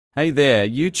Hey there,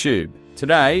 YouTube!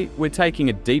 Today, we're taking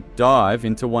a deep dive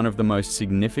into one of the most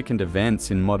significant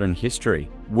events in modern history,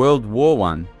 World War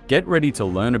I. Get ready to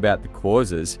learn about the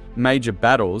causes, major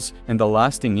battles, and the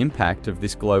lasting impact of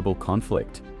this global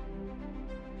conflict.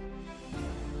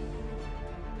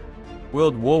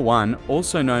 World War I,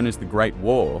 also known as the Great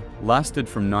War, lasted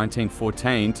from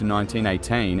 1914 to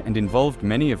 1918 and involved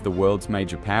many of the world's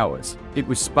major powers. It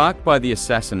was sparked by the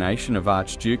assassination of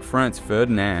Archduke Franz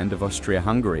Ferdinand of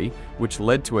Austria-Hungary, which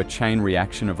led to a chain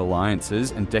reaction of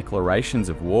alliances and declarations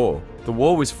of war. The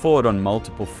war was fought on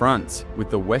multiple fronts, with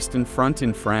the Western Front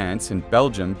in France and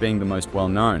Belgium being the most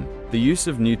well-known. The use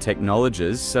of new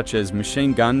technologies such as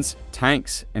machine guns,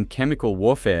 tanks, and chemical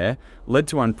warfare led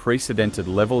to unprecedented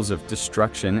levels of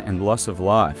destruction and loss of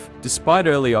life. Despite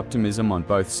early optimism on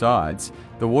both sides,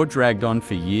 the war dragged on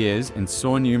for years and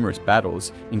saw numerous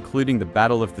battles, including the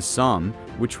Battle of the Somme,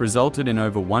 which resulted in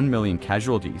over 1 million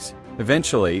casualties.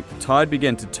 Eventually, the tide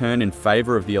began to turn in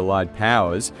favor of the Allied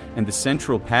powers, and the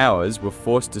Central Powers were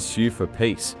forced to sue for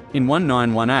peace. In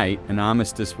 1918, an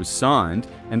armistice was signed,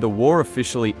 and the war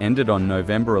officially ended on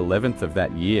November 11th of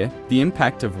that year. The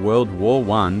impact of World War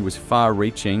I was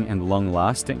far-reaching and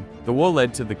long-lasting. The war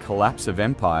led to the collapse of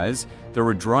empires, the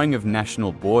redrawing of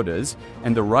national borders,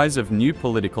 and the rise of new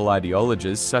political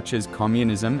ideologies such as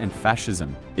communism and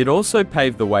fascism. It also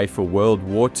paved the way for World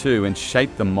War II and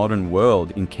shaped the modern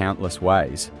world in countless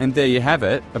ways. And there you have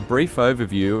it, a brief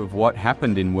overview of what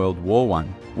happened in World War I.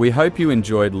 We hope you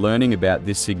enjoyed learning about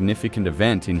this significant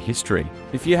event in history.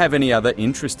 If you have any other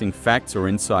interesting facts or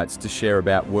insights to share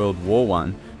about World War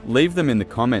I, leave them in the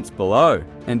comments below.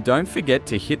 And don't forget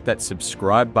to hit that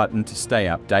subscribe button to stay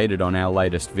updated on our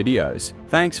latest videos.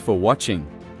 Thanks for watching.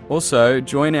 Also,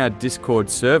 join our Discord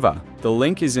server. The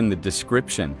link is in the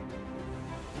description.